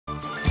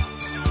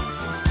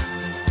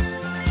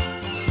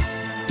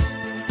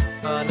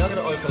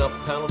going to open up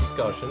a panel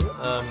discussion,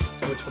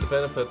 which for the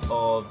benefit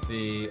of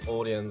the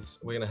audience,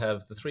 we're going to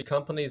have the three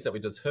companies that we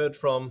just heard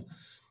from,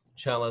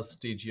 Chalice,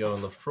 DGO,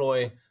 and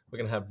Lefroy. We're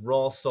going to have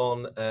Ross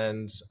on,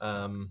 and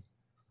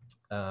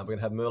we're going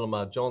to have Merlin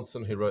Mar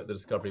Johnson, who wrote the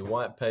Discovery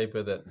White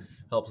Paper that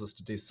helps us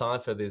to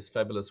decipher these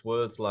fabulous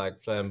words like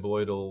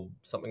flamboyant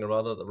something or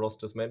other that Ross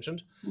just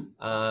mentioned.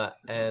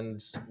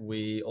 And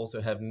we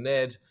also have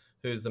Ned,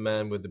 who's the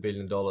man with the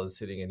 $1 billion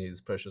sitting in his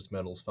precious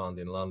metals fund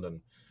in London.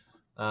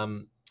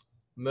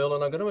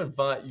 Merlin, I'm going to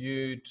invite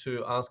you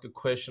to ask a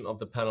question of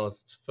the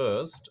panelists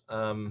first.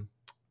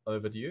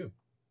 Over to you.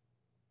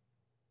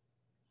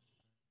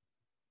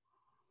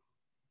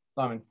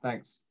 Simon,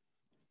 thanks.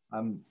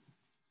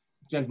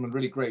 Gentlemen,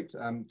 really great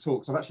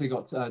talks. I've actually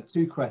got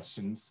two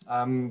questions.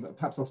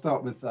 Perhaps I'll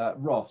start with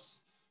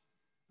Ross.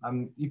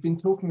 You've been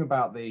talking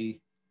about the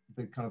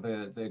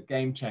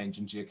game change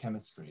in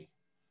geochemistry,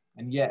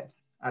 and yet,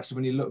 actually,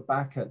 when you look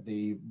back at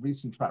the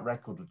recent track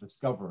record of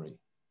discovery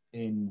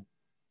in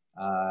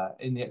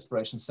the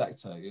exploration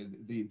sector,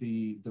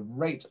 the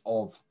rate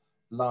of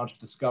large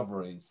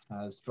discoveries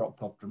has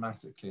dropped off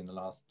dramatically in the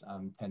last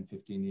 10,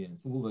 15 years.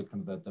 All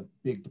the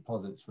big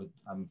deposits were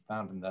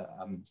found in the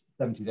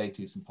 70s,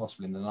 80s, and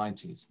possibly in the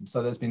 90s. And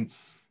so there's been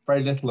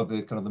very little of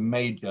the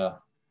major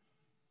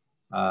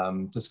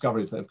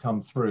discoveries that have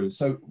come through.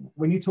 So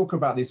when you talk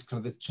about this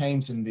the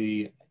change in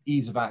the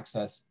ease of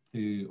access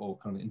to, or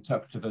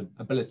interpretive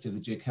ability of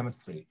the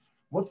geochemistry,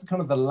 what's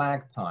the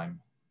lag time,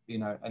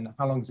 and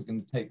how long is it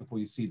going to take before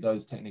you see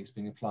those techniques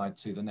being applied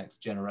to the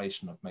next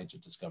generation of major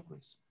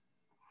discoveries?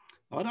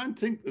 I don't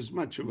think there's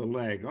much of a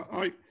lag.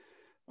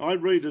 I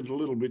read it a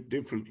little bit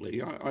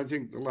differently. I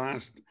think the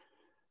last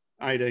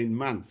 18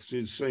 months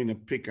has seen a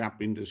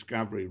pickup in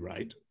discovery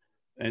rate,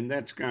 and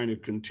that's going to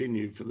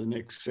continue for the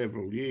next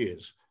several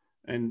years.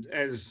 And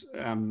as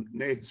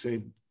Ned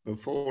said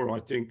before, I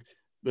think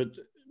that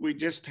we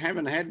just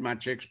haven't had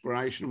much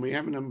exploration. We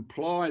haven't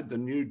employed the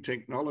new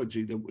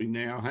technology that we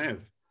now have.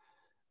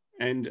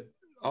 And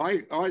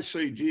I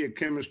see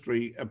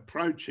geochemistry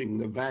approaching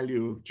the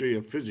value of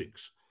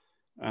geophysics,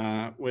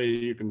 where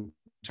you can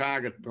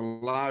target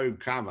below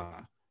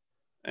cover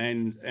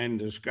and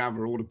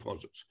discover ore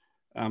deposits.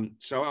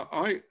 So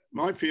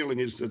my feeling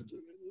is that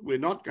we're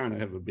not going to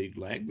have a big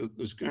lag, that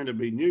there's going to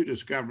be new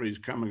discoveries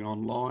coming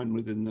online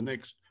within the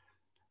next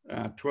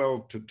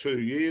 12 to 2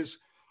 years,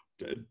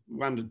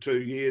 1 to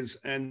 2 years,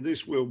 and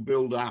this will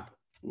build up.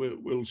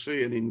 We'll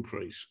see an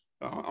increase.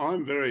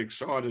 I'm very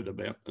excited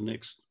about the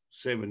next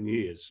 7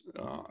 years.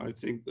 I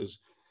think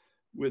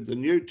with the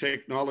new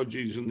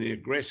technologies and the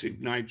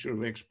aggressive nature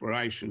of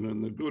exploration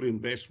and the good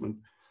investment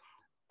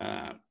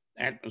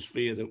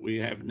atmosphere that we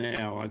have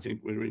now, I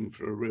think we're in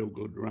for a real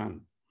good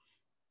run.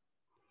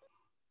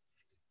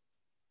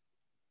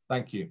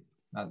 Thank you.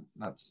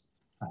 That's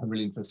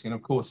really interesting. And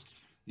of course,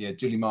 yeah,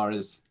 Julie Mar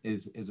is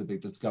a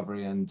big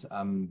discovery, and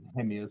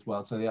Hemi as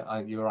well. So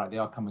you're right, they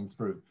are coming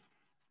through.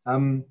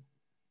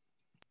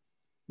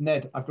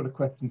 Ned, I've got a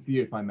question for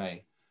you, if I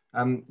may.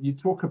 You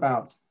talk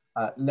about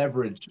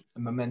leverage,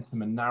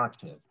 momentum, and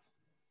narrative,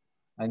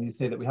 and you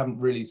say that we haven't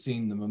really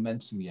seen the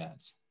momentum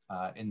yet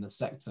in the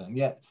sector. And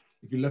yet,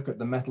 if you look at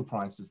the metal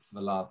prices for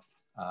the last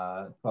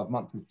 12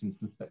 months, we've seen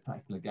some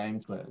spectacular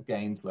gains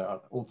where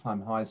at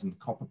all-time highs in the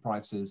copper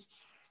prices.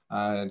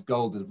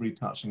 Gold is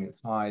retouching its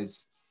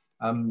highs.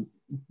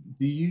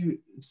 Do you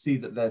see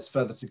that there's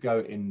further to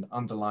go in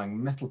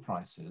underlying metal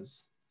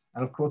prices?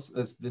 And of course,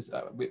 there's this,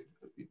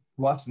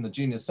 to us in the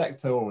junior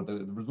sector or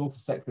the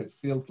resources sector, it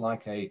feels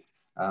like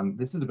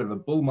this is a bit of a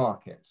bull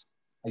market.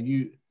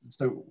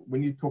 So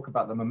when you talk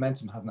about the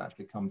momentum hasn't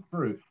actually come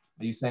through,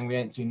 are you saying we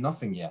ain't seen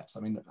nothing yet?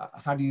 I mean,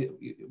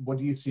 what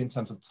do you see in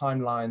terms of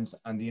timelines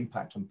and the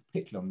impact on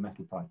particularly on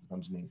metal prices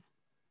underneath?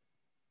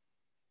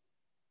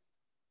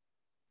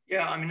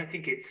 Yeah, I mean, I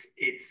think it's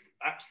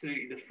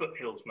absolutely the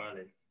foothills,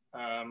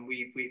 Merlin.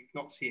 We've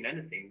not seen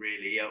anything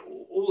really.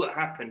 All that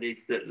happened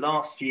is that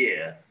last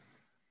year,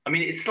 I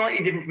mean, it's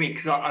slightly different for me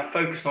because I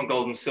focus on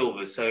gold and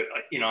silver, so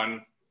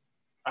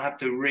I have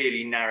to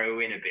really narrow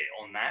in a bit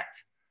on that.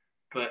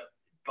 But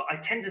I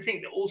tend to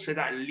think that also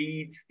that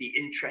leads the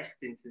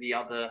interest into the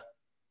other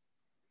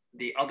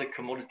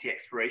commodity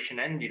exploration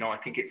end. I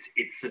think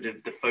it's sort of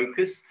the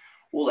focus.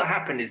 All that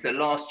happened is that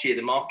last year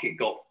the market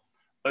got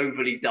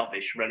overly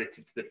dovish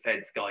relative to the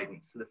Fed's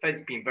guidance. So the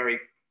Fed's been very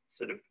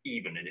sort of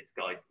even in its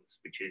guidance,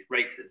 which is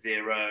rates at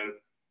zero,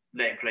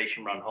 let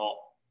inflation run hot,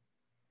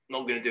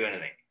 not going to do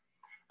anything.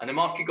 And the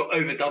market got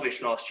over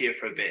dovish last year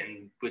for a bit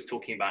and was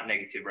talking about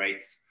negative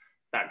rates.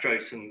 That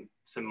drove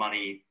some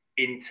money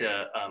into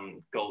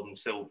gold and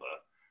silver.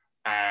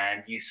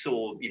 And you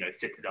saw,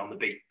 Citadel and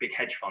the big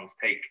hedge funds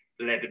take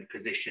levered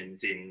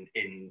positions in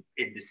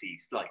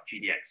indices like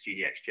GDX,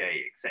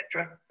 GDXJ,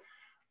 etc.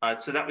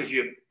 So that was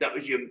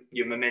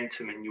your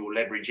momentum and your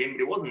leverage in,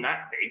 but it wasn't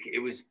that big. It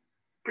was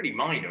pretty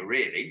minor,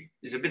 really.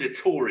 There's a bit of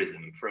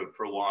tourism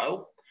for a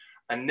while,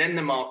 and then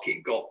the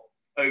market got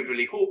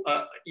overly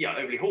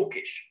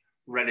hawkish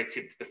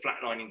relative to the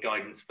flatlining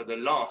guidance for the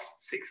last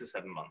 6 or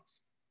 7 months.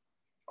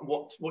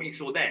 What you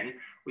saw then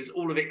was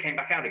all of it came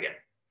back out again.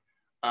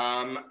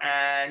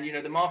 And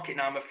the market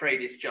now, I'm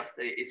afraid, is just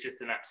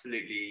an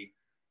absolutely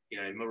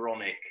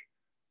moronic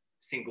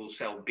single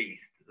cell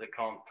beast that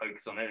can't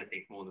focus on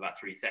anything for more than about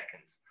 3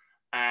 seconds.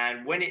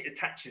 And when it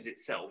attaches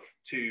itself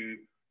to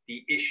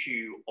the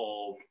issue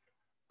of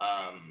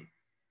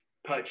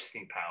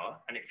purchasing power,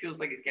 and it feels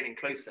like it's getting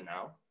closer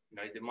now,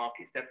 the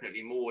market's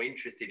definitely more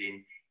interested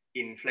in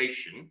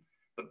inflation.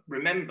 But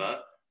remember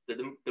that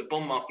the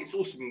bond market's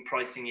also been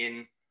pricing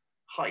in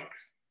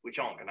hikes, which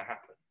aren't going to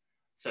happen.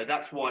 So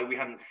that's why we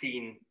haven't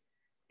seen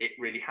it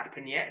really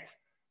happen yet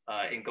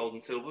in gold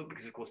and silver,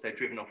 because of course they're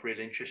driven off real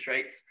interest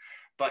rates.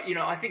 But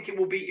I think they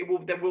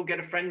will get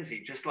a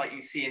frenzy, just like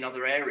you see in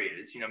other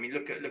areas. I mean,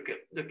 look at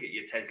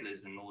your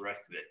Teslas and all the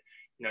rest of it.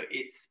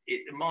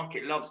 The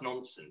market loves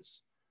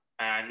nonsense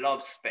and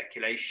loves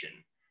speculation.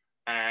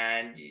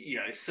 And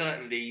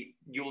certainly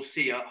you'll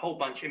see a whole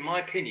bunch, in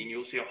my opinion,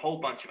 you'll see a whole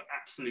bunch of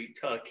absolute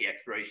turkey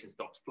exploration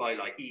stocks fly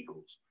like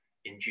eagles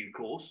in due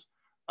course,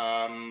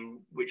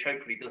 which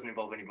hopefully doesn't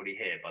involve anybody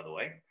here, by the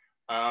way.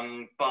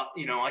 But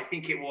I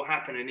think it will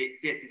happen, and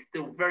it's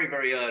still very,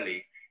 very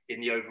early in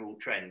the overall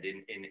trend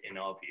in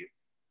our view.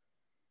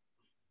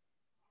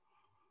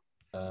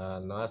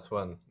 Nice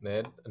one,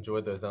 Ned.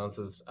 Enjoyed those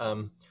answers.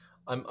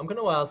 I'm going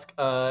to ask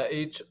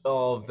each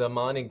of the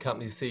mining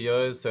company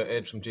CEOs, so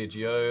Ed from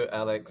GGO,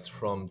 Alex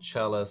from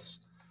Chalice,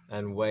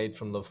 and Wade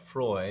from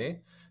Lefroy.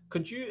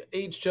 Could you,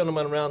 each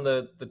gentleman around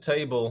the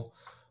table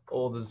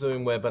or the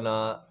Zoom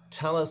webinar,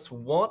 tell us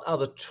what are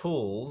the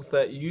tools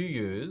that you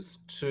use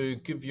to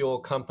give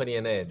your company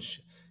an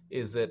edge?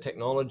 Is it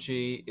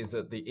technology? Is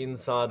it the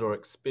insight or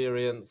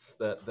experience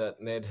that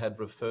Ned had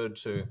referred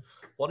to?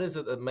 What is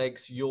it that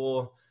makes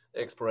your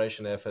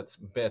exploration efforts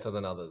better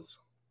than others?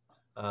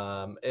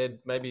 Ed,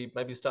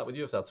 maybe start with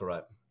you if that's all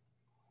right.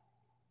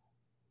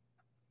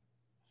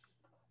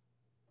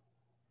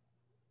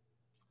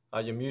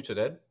 Are you muted,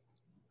 Ed?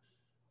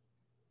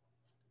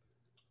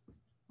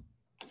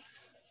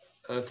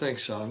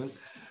 Thanks, Simon.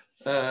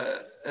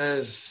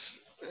 As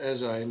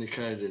I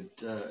indicated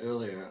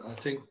earlier, I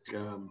think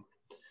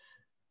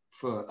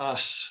for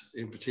us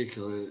in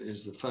particular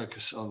is the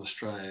focus on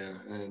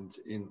Australia, and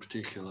in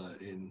particular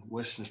in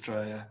Western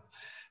Australia,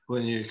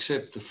 when you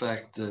accept the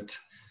fact that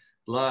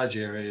large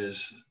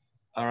areas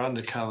are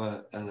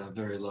undercover and are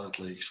very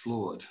lightly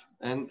explored.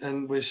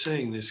 And we're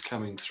seeing this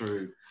coming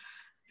through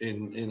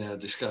in our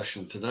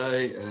discussion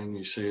today, and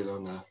you see it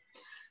on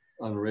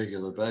a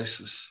regular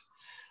basis.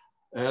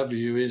 Our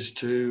view is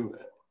to,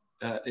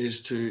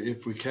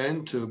 if we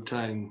can, to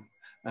obtain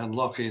and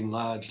lock in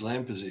large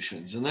land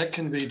positions. And that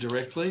can be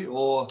directly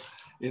or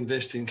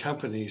invest in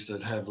companies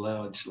that have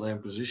large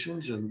land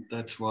positions. And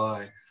that's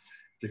why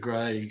the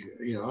grey,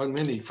 on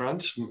many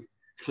fronts,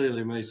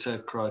 clearly meets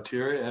that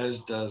criteria,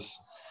 as does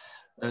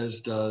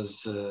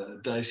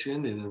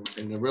Dacian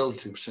in a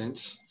relative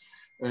sense,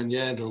 and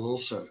Yandal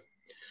also.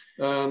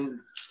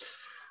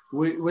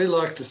 We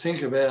like to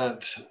think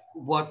about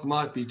what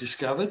might be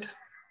discovered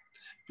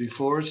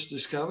before it's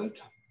discovered,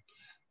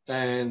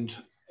 and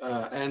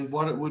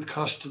what it would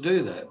cost to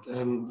do that,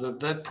 and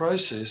that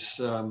process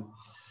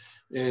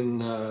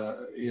in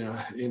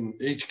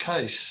each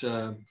case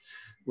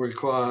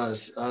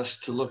requires us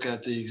to look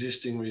at the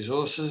existing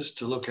resources,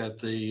 to look at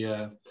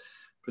the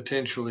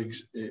potential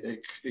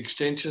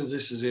extensions.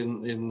 This is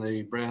in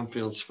the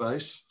brownfield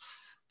space,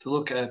 to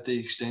look at the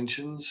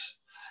extensions,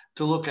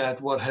 to look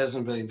at what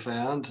hasn't been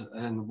found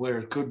and where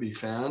it could be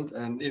found,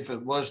 and if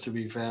it was to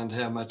be found,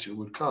 how much it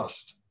would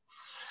cost.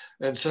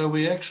 And so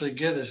we actually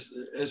get,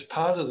 as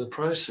part of the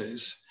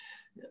process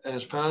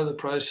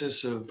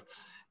of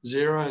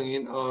zeroing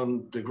in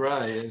on De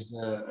Grey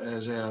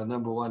as our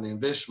number one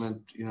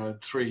investment,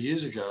 3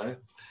 years ago,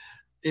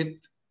 it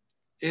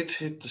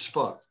hit the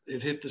spot.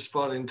 It hit the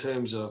spot in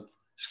terms of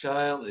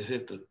scale. It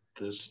hit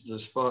the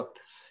spot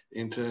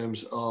in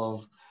terms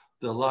of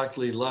the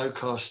likely low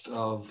cost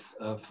of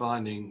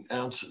finding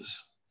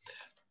ounces.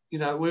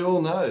 We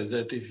all know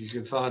that if you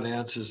can find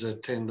ounces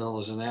at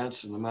 $10 an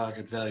ounce and the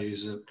market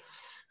values at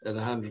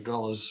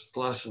 $100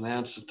 plus an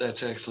ounce,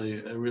 that's actually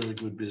a really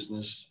good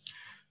business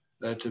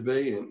to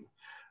be in.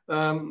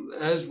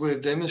 As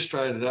we've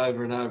demonstrated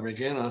over and over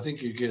again, I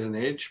think you get an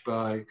edge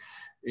by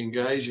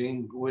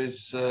engaging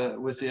with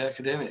the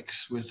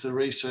academics, with the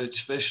research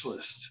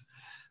specialists.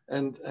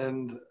 And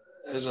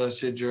as I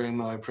said during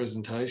my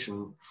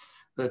presentation,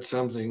 that's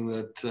something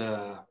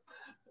that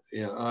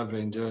I've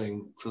been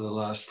doing for the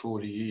last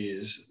 40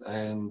 years,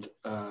 and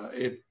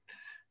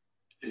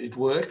it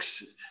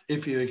works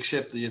if you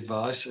accept the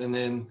advice and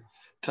then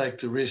take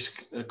the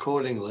risk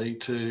accordingly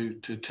to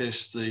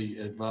test the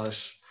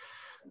advice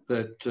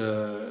that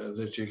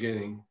you're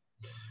getting.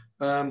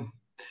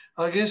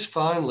 I guess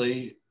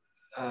finally,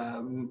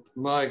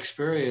 my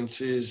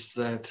experience is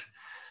that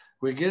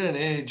we get an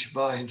edge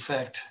by, in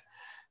fact,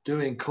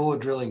 doing core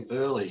drilling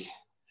early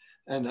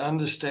and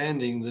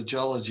understanding the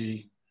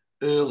geology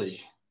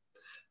early.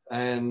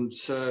 And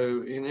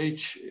so in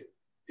each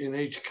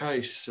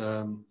case,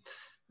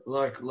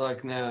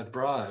 like now at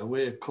Briar,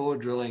 we're core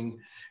drilling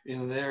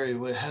in an area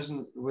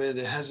where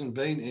there hasn't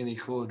been any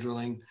core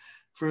drilling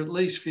for at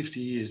least 50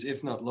 years,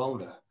 if not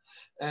longer.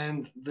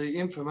 And the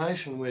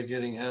information we're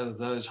getting out of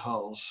those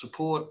holes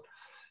support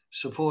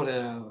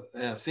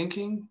our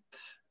thinking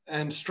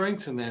and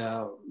strengthen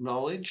our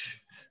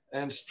knowledge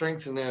and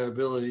strengthen our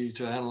ability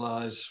to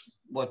analyse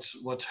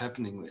what's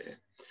happening there.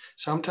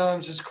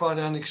 Sometimes it's quite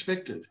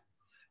unexpected,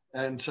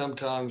 and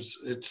sometimes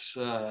it's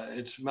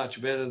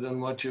much better than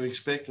what you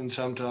expect, and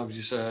sometimes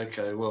you say,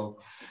 okay, well,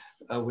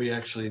 we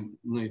actually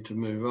need to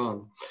move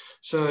on.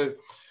 So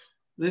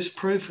this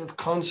proof of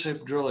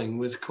concept drilling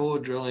with core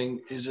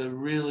drilling is a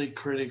really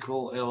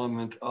critical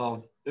element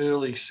of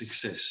early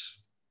success.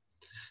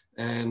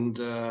 And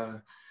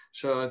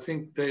so I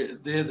think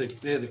they're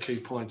the key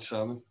points,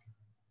 Simon.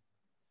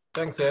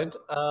 Thanks, Ed.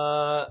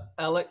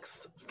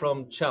 Alex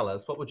from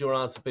Chalice, what would your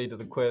answer be to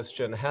the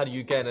question, how do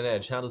you gain an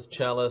edge? How does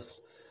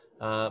Chalice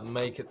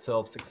make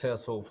itself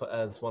successful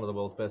as one of the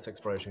world's best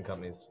exploration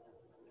companies?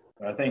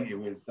 I think it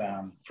was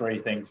three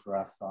things for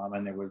us,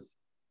 Simon. There was,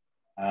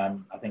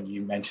 I think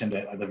you mentioned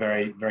it at the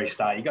very, very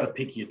start. You got to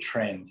pick your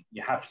trend.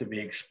 You have to be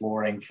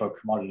exploring for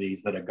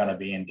commodities that are going to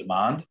be in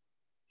demand.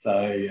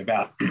 So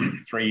about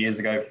 4 years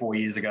ago,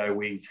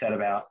 we set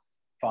about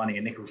finding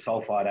a nickel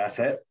sulfide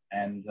asset,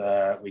 and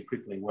we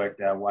quickly worked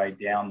our way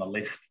down the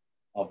list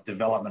of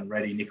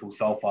development-ready nickel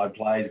sulfide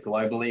plays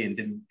globally, and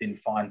didn't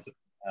find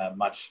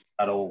much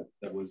at all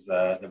that was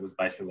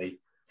basically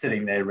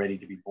sitting there ready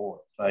to be bought.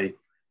 So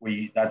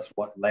that's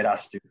what led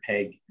us to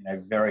peg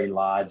very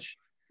large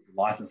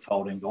license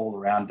holdings all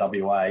around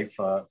WA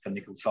for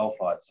nickel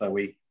sulfide. So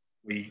we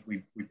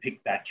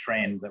picked that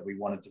trend that we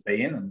wanted to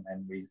be in,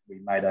 and we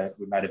made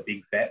a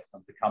big bet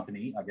of the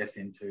company, I guess,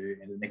 into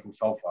nickel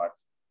sulfides.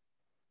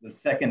 The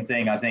second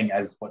thing, I think,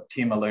 as what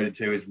Tim alluded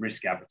to, is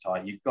risk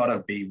appetite. You've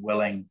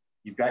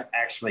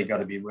actually got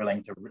to be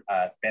willing to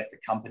bet the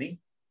company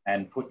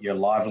and put your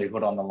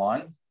livelihood on the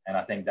line. And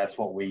I think that's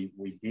what we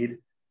did.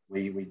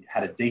 We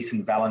had a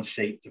decent balance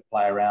sheet to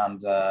play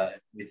around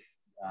with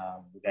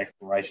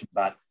exploration,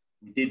 but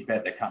we did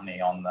bet the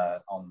company on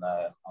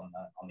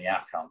the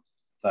outcome.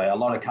 So a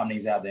lot of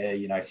companies out there,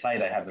 say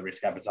they have the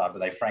risk appetite, but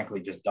they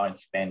frankly just don't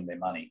spend their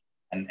money,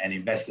 and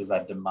investors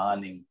are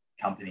demanding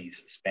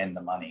companies spend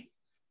the money.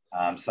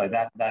 So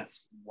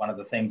that's one of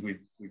the things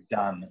we've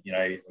done.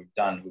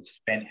 We've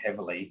spent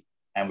heavily,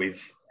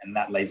 and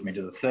that leads me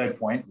to the third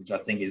point, which I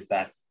think is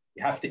that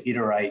you have to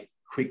iterate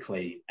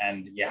quickly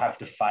and you have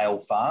to fail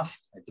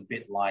fast. It's a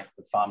bit like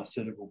the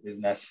pharmaceutical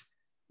business.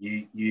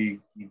 You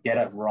get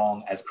it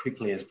wrong as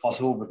quickly as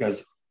possible,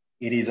 because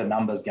it is a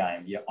numbers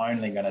game. You're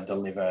only going to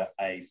deliver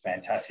a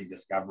fantastic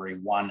discovery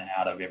 1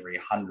 out of every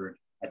 100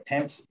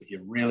 attempts. If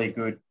you're really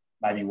good,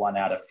 maybe 1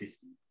 out of 50.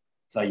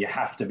 So you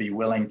have to be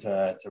willing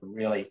to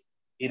really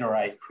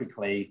iterate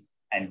quickly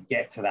and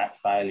get to that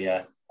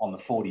failure on the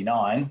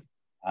 49,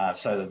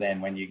 so that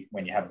then when you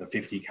have the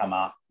 50 come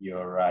up,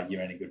 you're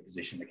in a good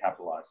position to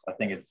capitalize. I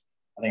think it's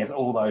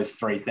all those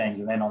three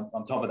things, and then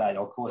on top of that,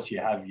 of course, you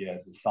have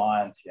the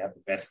science, you have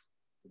the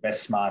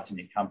best smarts in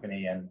your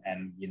company,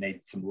 and you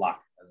need some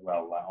luck as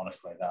well.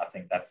 Honestly, I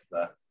think that's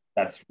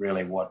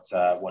really what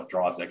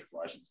drives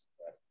exploration success.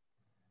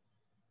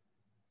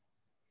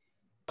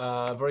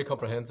 Very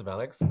comprehensive,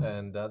 Alex,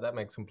 and that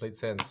makes complete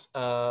sense.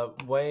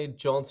 Wade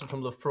Johnson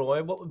from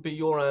Lefroy, what would be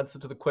your answer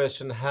to the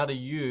question, how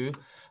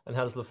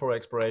does Lefroy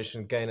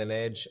Exploration gain an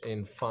edge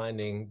in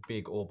finding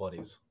big ore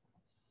bodies?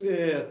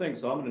 Yeah,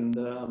 thanks, Simon.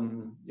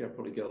 And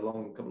probably go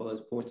along a couple of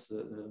those points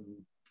that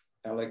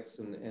Alex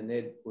and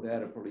Ed put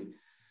out are probably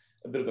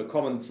a bit of a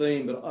common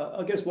theme. But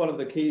I guess one of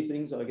the key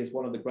things,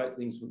 one of the great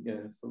things for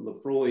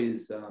Lefroy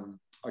is,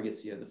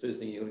 the first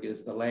thing you're going to get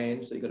is the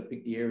land. So you've got to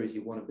pick the areas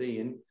you want to be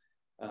in.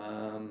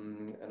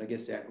 And I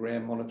guess our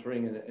ground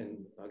monitoring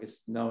and I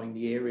guess knowing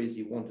the areas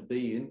you want to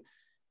be in,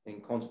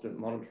 and constant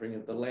monitoring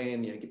of the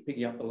land,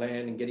 picking up the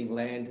land and getting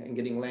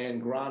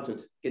land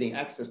granted, getting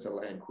access to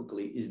land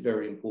quickly is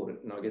very important.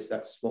 And I guess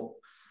that's what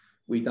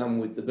we've done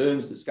with the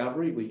Burns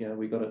discovery. We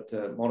got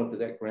it monitored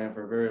that ground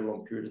for a very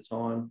long period of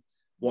time,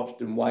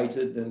 watched and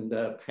waited, and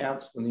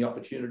pounced when the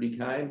opportunity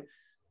came.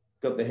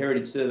 Got the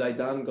heritage survey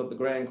done, got the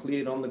ground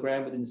cleared on the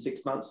ground within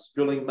 6 months,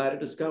 drilling, made a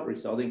discovery.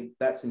 So I think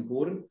that's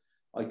important.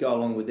 I go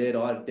along with that.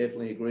 I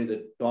definitely agree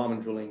that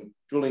diamond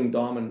drilling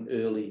diamond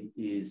early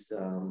is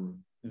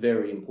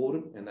very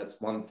important, and that's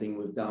one thing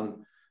we've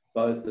done.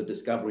 Both the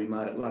discovery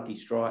made at Lucky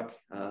Strike,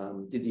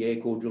 did the air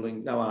core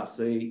drilling, no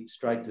RC,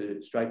 straight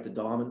to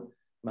diamond,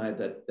 made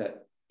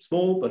that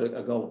small but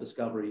a gold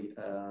discovery,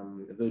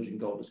 a virgin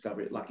gold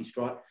discovery at Lucky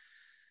Strike.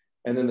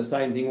 And then the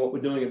same thing what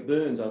we're doing at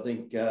Burns. I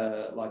think,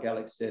 like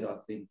Alex said,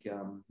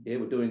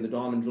 we're doing the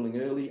diamond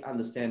drilling early,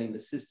 understanding the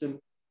system.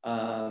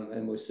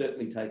 And we're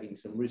certainly taking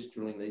some risk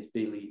drilling these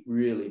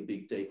really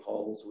big deep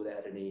holes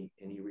without any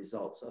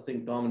results. I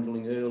think diamond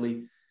drilling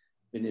early,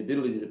 and the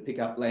ability to pick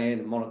up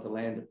land and monitor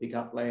land to pick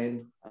up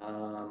land.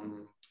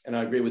 And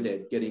I agree with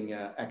that, getting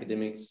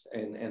academics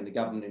and the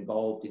government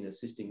involved in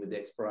assisting with the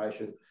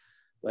exploration.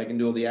 They can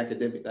do all the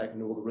academic, they can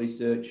do all the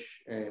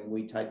research, and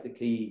we take the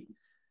key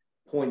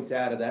points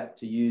out of that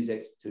to use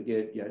to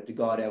get, to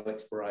guide our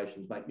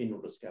explorations, make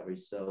mineral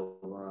discoveries.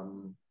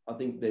 So I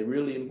think they're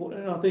really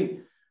important. And I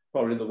think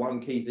probably the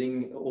one key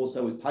thing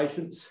also is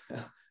patience.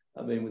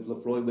 I mean, with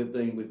Lefroy,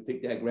 we've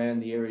picked our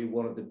ground, the area we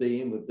wanted to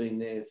be in. We've been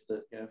there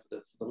for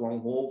the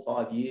long haul,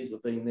 5 years.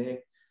 We've been there,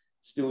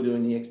 still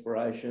doing the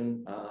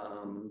exploration.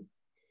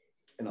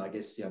 And I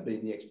guess, been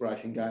in the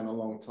exploration game a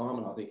long time.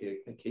 And I think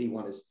a key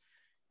one is,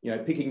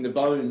 picking the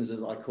bones,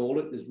 as I call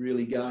it, is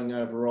really going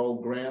over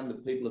old ground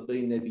that people have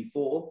been there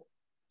before,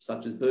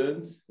 such as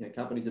Burns.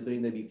 Companies have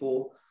been there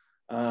before,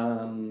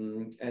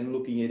 and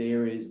looking at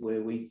areas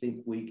where we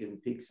think we can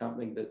pick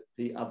something that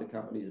the other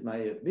companies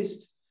may have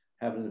missed,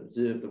 haven't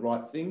observed the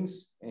right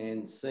things,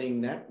 and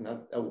seeing that, and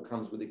that all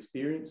comes with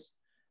experience,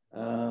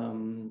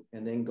 and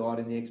then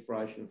guiding the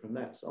exploration from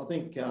that. So I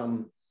think,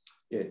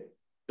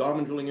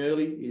 diamond drilling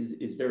early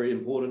is very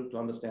important to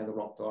understand the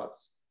rock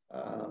types,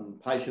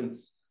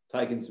 patience,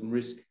 taking some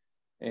risk.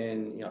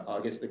 And I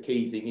guess the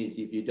key thing is,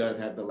 if you don't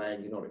have the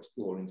land, you're not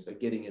exploring. So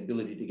getting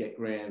ability to get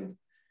ground,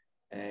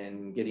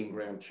 and getting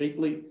ground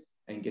cheaply,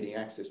 and getting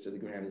access to the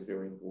ground is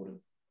very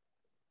important.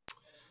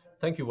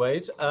 Thank you,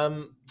 Wade.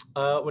 We're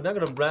now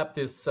going to wrap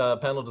this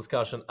panel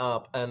discussion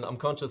up, and I'm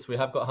conscious we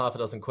have got half a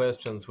dozen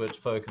questions which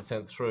folk have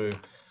sent through.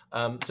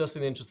 Just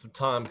in the interest of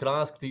time, could I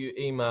ask that you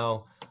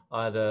email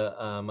either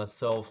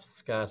myself,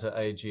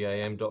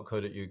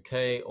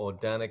 scatter@agam.co.uk, or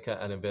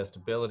Danica at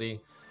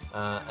Investability,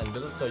 and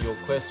let us know your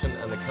question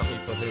and the company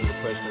for whom the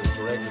question is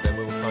directed, and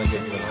we will try and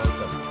get you an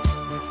answer.